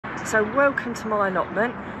So welcome to my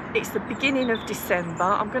allotment. It's the beginning of December.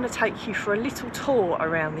 I'm going to take you for a little tour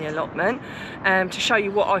around the allotment to show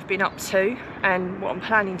you what I've been up to and what I'm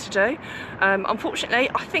planning to do. Unfortunately,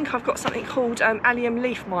 I think I've got something called Allium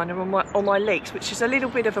leaf miner on my leeks, which is a little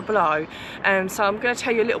bit of a blow. So I'm going to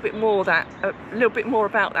tell you a little bit more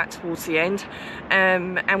about that towards the end,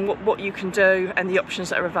 and what you can do and the options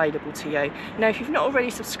that are available to you. Now, if you've not already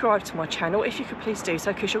subscribed to my channel, if you could please do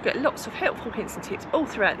so, because you'll get lots of helpful hints and tips all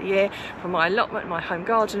throughout the year from my allotment, my home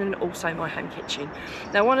garden, and also my home kitchen.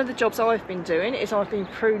 Now, one of the jobs I've been doing is I've been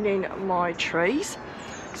pruning my trees.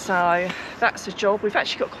 So that's a job. We've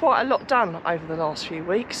actually got quite a lot done over the last few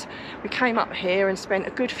weeks. We came up here and spent a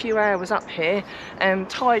good few hours up here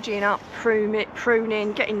tidying up,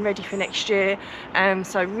 pruning, getting ready for next year.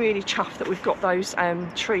 So really chuffed that we've got those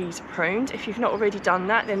trees pruned. If you've not already done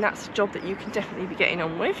that, then that's a job that you can definitely be getting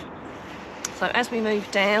on with. So as we move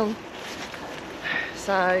down,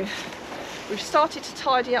 so we've started to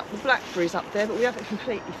tidy up the blackberries up there, but we haven't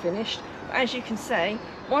completely finished. But as you can see,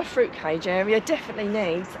 my fruit cage area definitely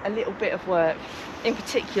needs a little bit of work. In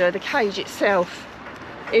particular, the cage itself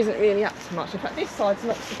isn't really up to much. In fact, this side's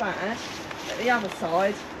not so bad, but the other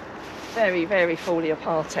side, very, very falling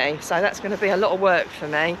apart. So that's going to be a lot of work for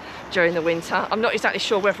me during the winter. I'm not exactly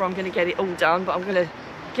sure whether I'm going to get it all done, but I'm going to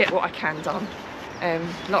get what I can done.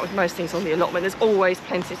 Like with most things on the allotment, there's always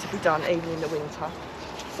plenty to be done, even in the winter.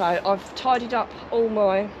 So I've tidied up all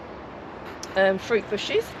my fruit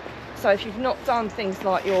bushes. So if you've not done things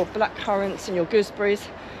like your blackcurrants and your gooseberries,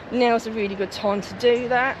 now's a really good time to do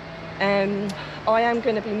that. I am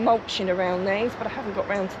going to be mulching around these, but I haven't got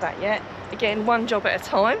round to that yet. Again, one job at a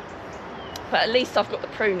time, but at least I've got the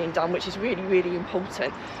pruning done, which is really, really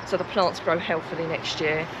important, so the plants grow healthily next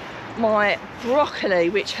year. My broccoli,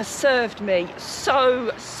 which has served me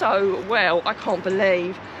so well, I can't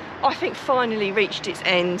believe, I think finally reached its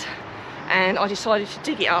end, and I decided to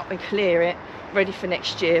dig it up and clear it, ready for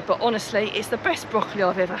next year. But honestly, it's the best broccoli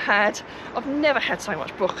I've ever had. I've never had so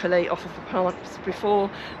much broccoli off of the plants before,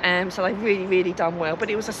 so they've really done well. But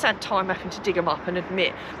it was a sad time having to dig them up and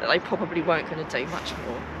admit that they probably weren't going to do much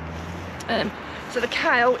more. So the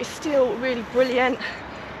kale is still really brilliant,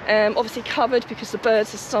 obviously covered because the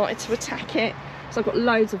birds have started to attack it. So I've got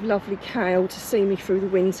loads of lovely kale to see me through the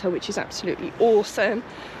winter, which is absolutely awesome.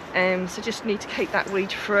 So just need to keep that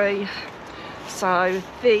weed free. So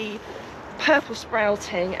the purple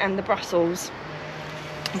sprouting and the Brussels,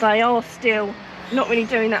 they are still not really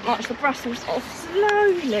doing that much. The Brussels are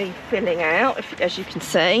slowly filling out, as you can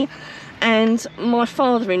see, and my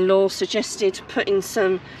father-in-law suggested putting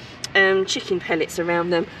some chicken pellets around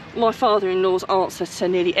them. My father-in-law's answer to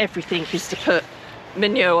nearly everything is to put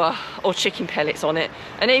manure or chicken pellets on it,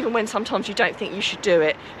 and even when sometimes you don't think you should do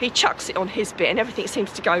it, he chucks it on his bit and everything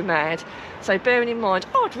seems to go mad. So bearing in mind,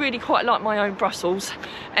 I'd really quite like my own Brussels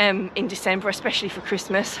in December, especially for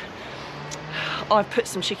Christmas. I've put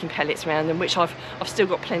some chicken pellets around them, which I've still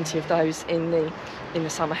got plenty of those in the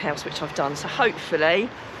summer house, which I've done. So hopefully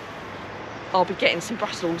I'll be getting some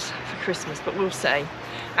Brussels for Christmas, but we'll see.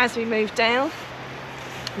 As we move down,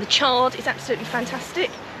 the chard is absolutely fantastic.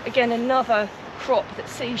 Again, another crop that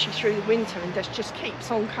sees you through the winter and just keeps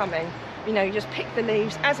on coming. You know, you just pick the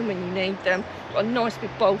leaves as and when you need them. Got a nice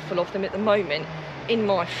big bowl full of them at the moment in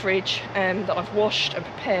my fridge that I've washed and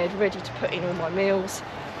prepared, ready to put in all my meals.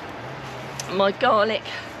 My garlic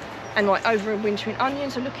and my over and wintering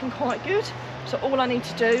onions are looking quite good. So all I need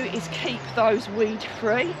to do is keep those weed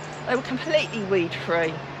free. They were completely weed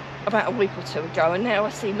free about a week or two ago, and now I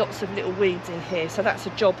see lots of little weeds in here. So that's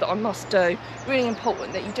a job that I must do. Really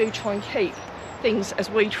important that you do try and keep things as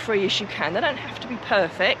weed free as you can. They don't have to be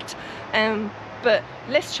perfect, but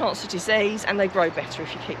less chance of disease, and they grow better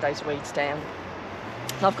if you keep those weeds down.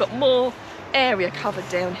 And I've got more area covered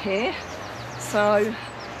down here. So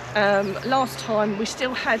last time we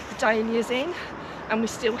still had the dahlias in and we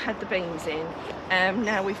still had the beans in.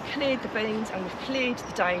 Now we've cleared the beans and we've cleared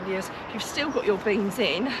the dahlias. You've still got your beans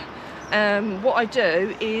in. What I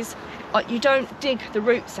do is you don't dig the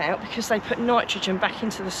roots out because they put nitrogen back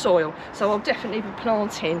into the soil. So I'll definitely be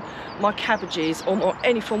planting my cabbages or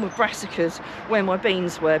any form of brassicas where my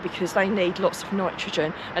beans were, because they need lots of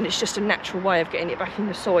nitrogen and it's just a natural way of getting it back in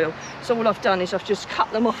the soil. So all I've done is I've just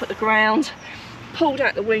cut them off at the ground, pulled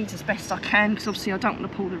out the weeds as best I can, because obviously I don't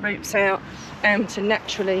want to pull the roots out, to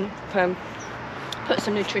naturally put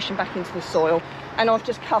some nutrition back into the soil. And I've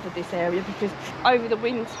just covered this area because over the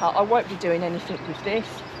winter I won't be doing anything with this.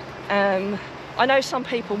 I know some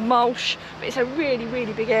people mulch, but it's a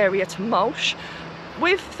really big area to mulch.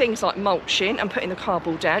 with things like mulching and putting the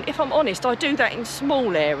cardboard down, if I'm honest, I do that in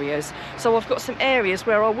small areas. So I've got some areas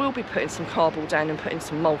where I will be putting some cardboard down and putting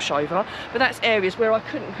some mulch over, but that's areas where I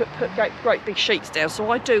couldn't put great big sheets down.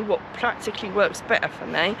 So I do what practically works better for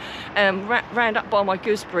me. Round up by my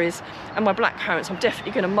gooseberries and my blackcurrants, I'm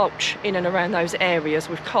definitely going to mulch in and around those areas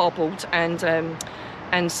with cardboard and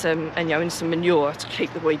some manure to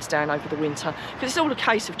keep the weeds down over the winter, because it's all a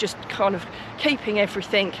case of just kind of keeping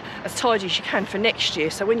everything as tidy as you can for next year,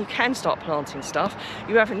 so when you can start planting stuff,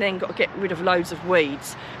 you haven't then got to get rid of loads of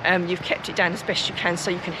weeds. You've kept it down as best you can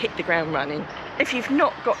so you can hit the ground running. If you've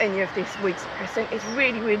not got any of this weed suppressant, it's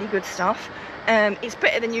really good stuff. It's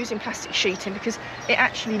better than using plastic sheeting because it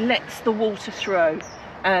actually lets the water through.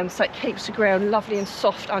 So it keeps the ground lovely and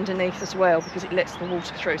soft underneath as well, because it lets the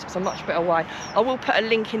water through, so it's a much better way. I will put a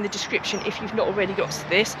link in the description if you've not already got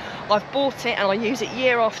this. I've bought it and I use it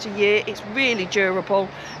year after year. It's really durable,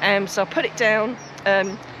 so I put it down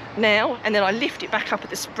now, and then I lift it back up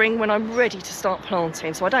at the spring when I'm ready to start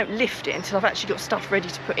planting. So I don't lift it until I've actually got stuff ready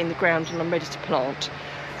to put in the ground and I'm ready to plant.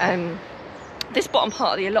 This bottom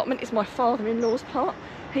part of the allotment is my father-in-law's part.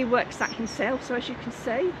 He works that himself, so as you can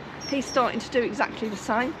see, he's starting to do exactly the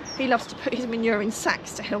same. He loves to put his manure in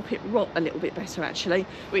sacks to help it rot a little bit better, actually,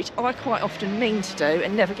 which I quite often mean to do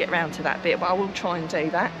and never get round to that bit, but I will try and do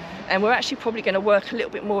that. And we're actually probably going to work a little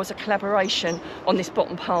bit more as a collaboration on this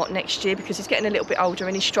bottom part next year, because he's getting a little bit older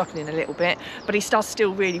and he's struggling a little bit, but he does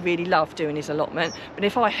still really love doing his allotment. But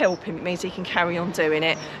if I help him, it means he can carry on doing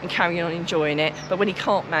it and carry on enjoying it. But when he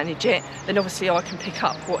can't manage it, then obviously I can pick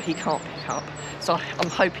up what he can't pick up. So I'm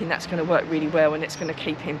hoping that's going to work really well, and it's going to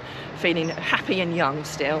keep him feeling happy and young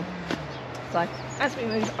still. So as we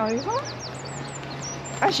move over,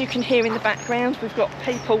 as you can hear in the background, we've got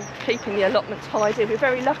people keeping the allotment tidy. We're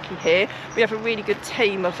very lucky here. We have a really good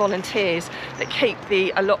team of volunteers that keep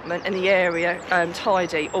the allotment and the area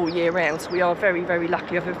tidy all year round. So we are very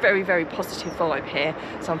lucky. We have a very positive vibe here.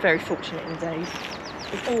 So I'm very fortunate indeed.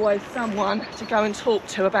 There's always someone to go and talk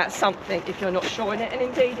to about something if you're not sure in it. And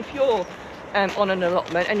indeed, if you're on an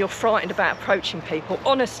allotment and you're frightened about approaching people,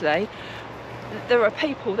 honestly, there are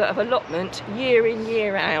people that have allotment year in,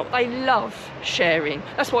 year out. They love sharing.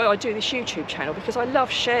 That's why I do this YouTube channel, because I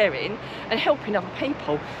love sharing and helping other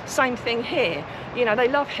people. Same thing here. You know, they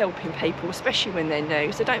love helping people, especially when they're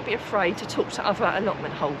new. So don't be afraid to talk to other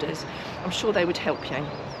allotment holders. I'm sure they would help you.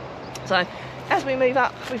 So as we move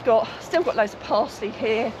up, we've still got loads of parsley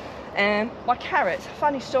here. My carrots,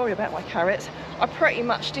 funny story about my carrots, I pretty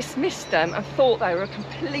much dismissed them and thought they were a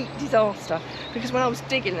complete disaster, because when I was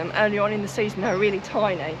digging them earlier on in the season they were really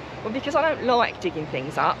tiny. Well, because I don't like digging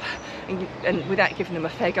things up and without giving them a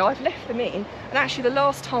fair go, I've left them in, and actually the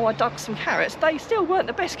last time I dug some carrots, they still weren't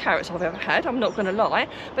the best carrots I've ever had, I'm not going to lie,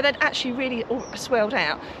 but they'd actually really all swelled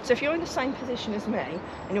out. So if you're in the same position as me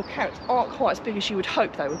and your carrots aren't quite as big as you would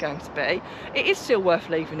hope they were going to be, it is still worth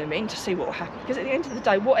leaving them in to see what will happen, because at the end of the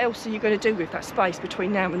day, what else are you going to do with that space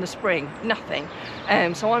between now and the spring? Nothing.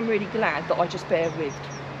 So I'm really glad that I just bear with.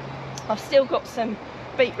 I've still got some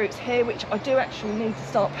beetroots here, which I do actually need to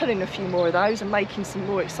start pulling a few more of those and making some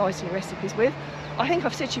more exciting recipes with. I think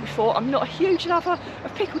I've said to you before, I'm not a huge lover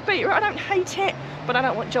of pickled beetroot. I don't hate it, but I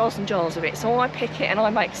don't want jars and jars of it. So I pick it and I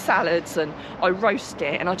make salads and I roast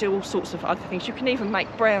it and I do all sorts of other things. You can even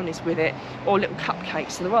make brownies with it or little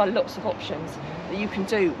cupcakes. So there are lots of options that you can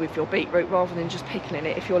do with your beetroot rather than just pickling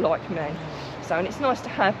it if you're like me. So, and it's nice to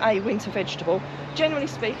have a winter vegetable. Generally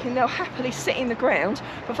speaking, they'll happily sit in the ground,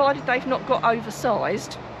 provided they've not got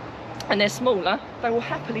oversized and they're smaller. They will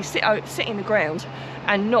happily sit in the ground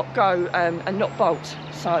and not go and not bolt.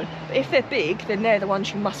 So if they're big, then they're the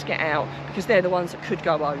ones you must get out, because they're the ones that could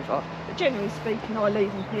go over. But generally speaking, I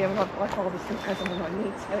leave them here and I harvest them as and when I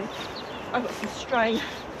need to. I've got some stray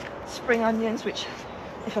spring onions, which,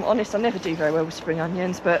 if I'm honest, I never do very well with spring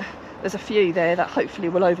onions, but there's a few there that hopefully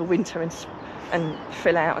will overwinter and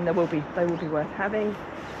fill out, and they will be worth having.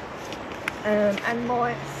 And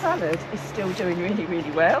my salad is still doing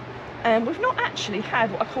really well. We've not actually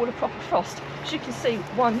had what I call a proper frost. As you can see,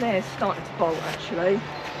 one there is starting to bolt actually.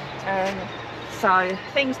 So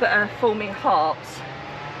things that are forming hearts,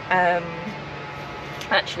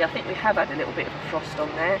 actually I think we have had a little bit of a frost on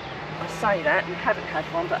there. I say that, we haven't had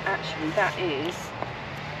one, but actually that is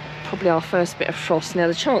probably our first bit of frost. Now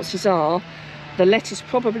the chances are the lettuce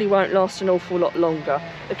probably won't last an awful lot longer.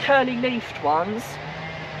 The curly leafed ones,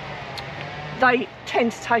 they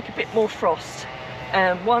tend to take a bit more frost.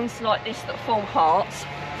 Ones like this that form hearts,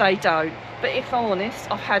 they don't. But if I'm honest,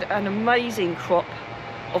 I've had an amazing crop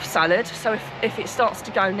of salad, so if it starts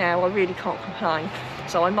to go now, I really can't complain.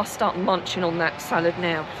 So I must start munching on that salad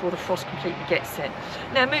now before the frost completely gets it.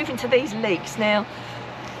 Now moving to these leeks. Now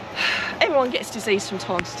everyone gets disease from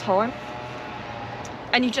time to time,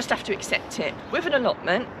 and you just have to accept it. With an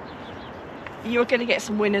allotment, you're going to get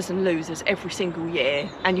some winners and losers every single year,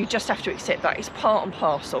 and you just have to accept that. It's part and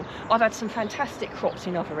parcel. I've had some fantastic crops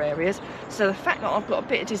in other areas, so the fact that I've got a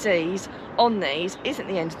bit of disease on these isn't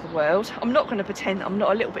the end of the world. I'm not going to pretend I'm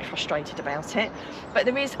not a little bit frustrated about it, but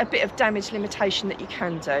there is a bit of damage limitation that you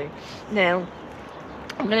can do. Now,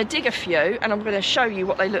 I'm going to dig a few and I'm going to show you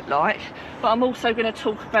what they look like, but I'm also going to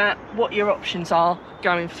talk about what your options are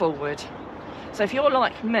going forward. So if you're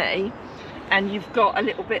like me and you've got a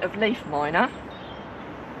little bit of leaf miner,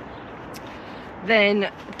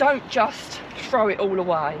 then don't just throw it all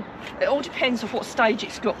away. It all depends on what stage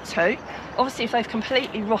it's got to. Obviously, if they've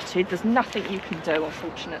completely rotted, there's nothing you can do,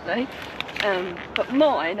 unfortunately. But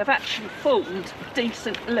mine have actually formed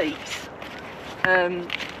decent leeks.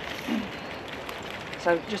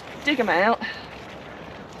 So just dig them out,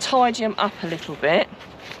 tidy them up a little bit.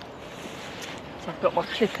 So I've got my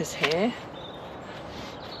clippers here.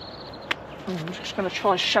 I'm just going to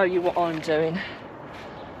try and show you what I'm doing.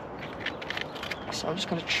 So I'm just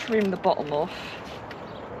going to trim the bottom off.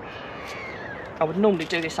 I would normally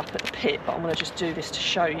do this up at the pit, but I'm going to just do this to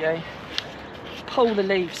show you. Pull the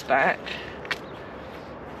leaves back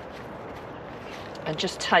and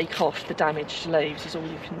just take off the damaged leaves is all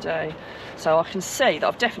you can do. So I can see that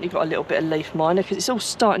I've definitely got a little bit of leaf miner, because it's all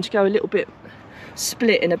starting to go a little bit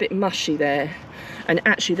split and a bit mushy there. And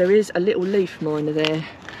actually there is a little leaf miner there.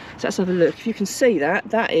 So let's have a look. If you can see that,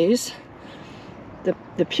 that is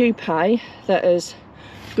the pupae that has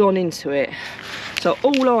gone into it. So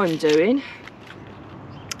all I'm doing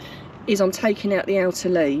is I'm taking out the outer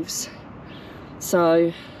leaves.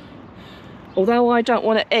 So although I don't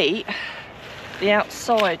want to eat the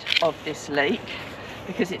outside of this leek,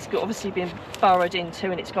 because it's obviously been burrowed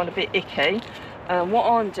into and it's gone a bit icky, what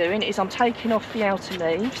I'm doing is I'm taking off the outer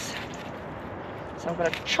leaves. So I'm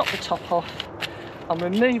going to chop the top off. I'm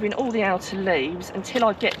removing all the outer leaves until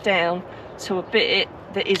I get down to a bit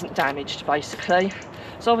that isn't damaged, basically.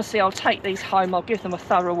 So obviously I'll take these home, I'll give them a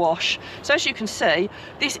thorough wash. So as you can see,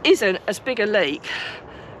 this isn't as big a leek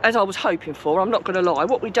as I was hoping for, I'm not going to lie.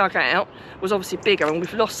 What we dug out was obviously bigger and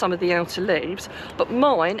we've lost some of the outer leaves, but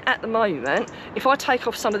mine at the moment, if I take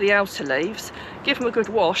off some of the outer leaves, give them a good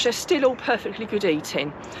wash, they're still all perfectly good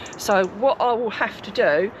eating. So what I will have to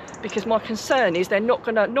do, because my concern is they're not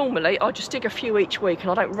going to, normally I just dig a few each week and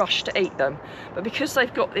I don't rush to eat them, but because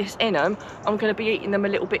they've got this in them, I'm going to be eating them a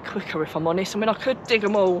little bit quicker, if I'm honest. I mean, I could dig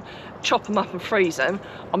them all, chop them up and freeze them.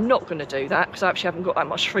 I'm not going to do that because I actually haven't got that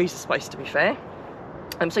much freezer space, to be fair.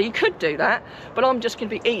 So you could do that, but I'm just going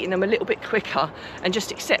to be eating them a little bit quicker and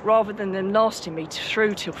just accept, rather than them lasting me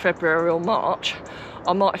through till February or March,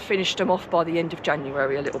 I might have finished them off by the end of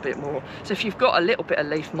January a little bit more. So if you've got a little bit of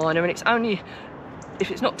leaf miner and it's only,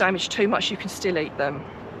 if it's not damaged too much, you can still eat them.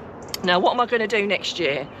 Now what am I going to do next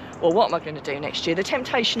year? Well, what am I going to do next year? The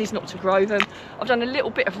temptation is not to grow them. I've done a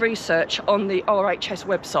little bit of research on the RHS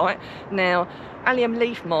website. Now, Allium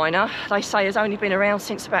leaf miner, they say, has only been around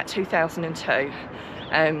since about 2002.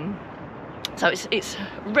 So it's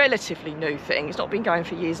a relatively new thing. It's not been going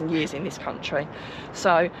for years and years in this country.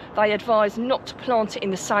 So they advise not to plant it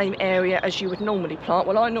in the same area as you would normally plant.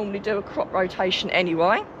 Well, I normally do a crop rotation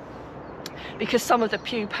anyway, because some of the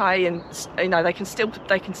pupae, and you know, they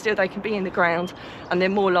can be in the ground and they're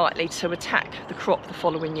more likely to attack the crop the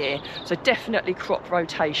following year. So definitely crop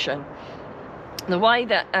rotation. The way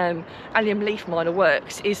that Allium leaf miner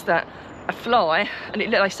works is that a fly,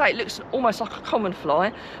 and they say it looks almost like a common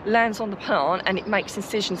fly, lands on the plant and it makes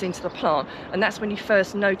incisions into the plant, and that's when you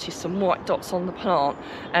first notice some white dots on the plant,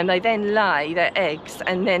 and they then lay their eggs,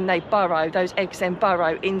 and then they burrow, those eggs then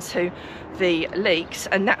burrow into the leeks,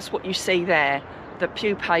 and that's what you see there, the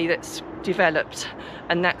pupae that's developed,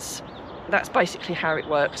 and that's basically how it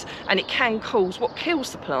works. And it can cause, what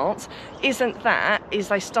kills the plants isn't that, is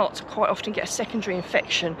they start to quite often get a secondary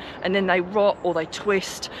infection and then they rot or they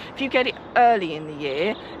twist. If you get it early in the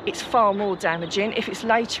year, it's far more damaging. If it's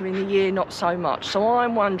later in the year, not so much. So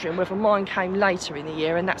I'm wondering whether mine came later in the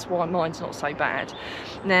year and that's why mine's not so bad.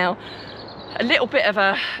 Now, a little bit of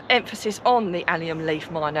a emphasis on the Allium leaf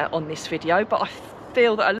miner on this video, but I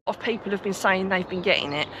feel that a lot of people have been saying they've been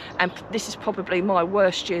getting it, and this is probably my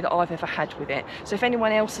worst year that I've ever had with it. So if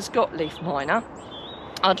anyone else has got leaf miner,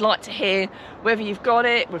 I'd like to hear whether you've got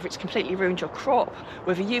it, whether it's completely ruined your crop,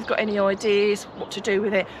 whether you've got any ideas what to do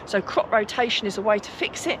with it. So crop rotation is a way to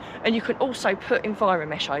fix it, and you can also put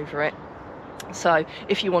enviromesh over it. So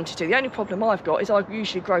if you wanted to, the only problem I've got is I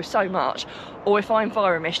usually grow so much, or if I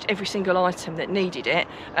enviromeshed every single item that needed it,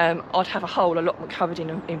 I'd have a whole allotment covered in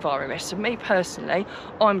enviromesh. So me personally,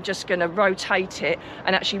 I'm just going to rotate it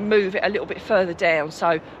and actually move it a little bit further down.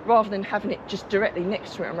 So rather than having it just directly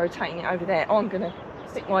next to it and rotating it over there, I'm going to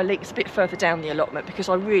stick my leeks a bit further down the allotment, because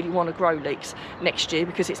I really want to grow leeks next year,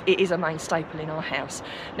 because it is a main staple in our house.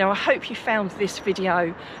 Now I hope you found this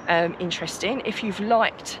video interesting. If you've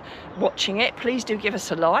liked watching it, please do give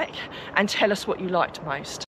us a like and tell us what you liked most.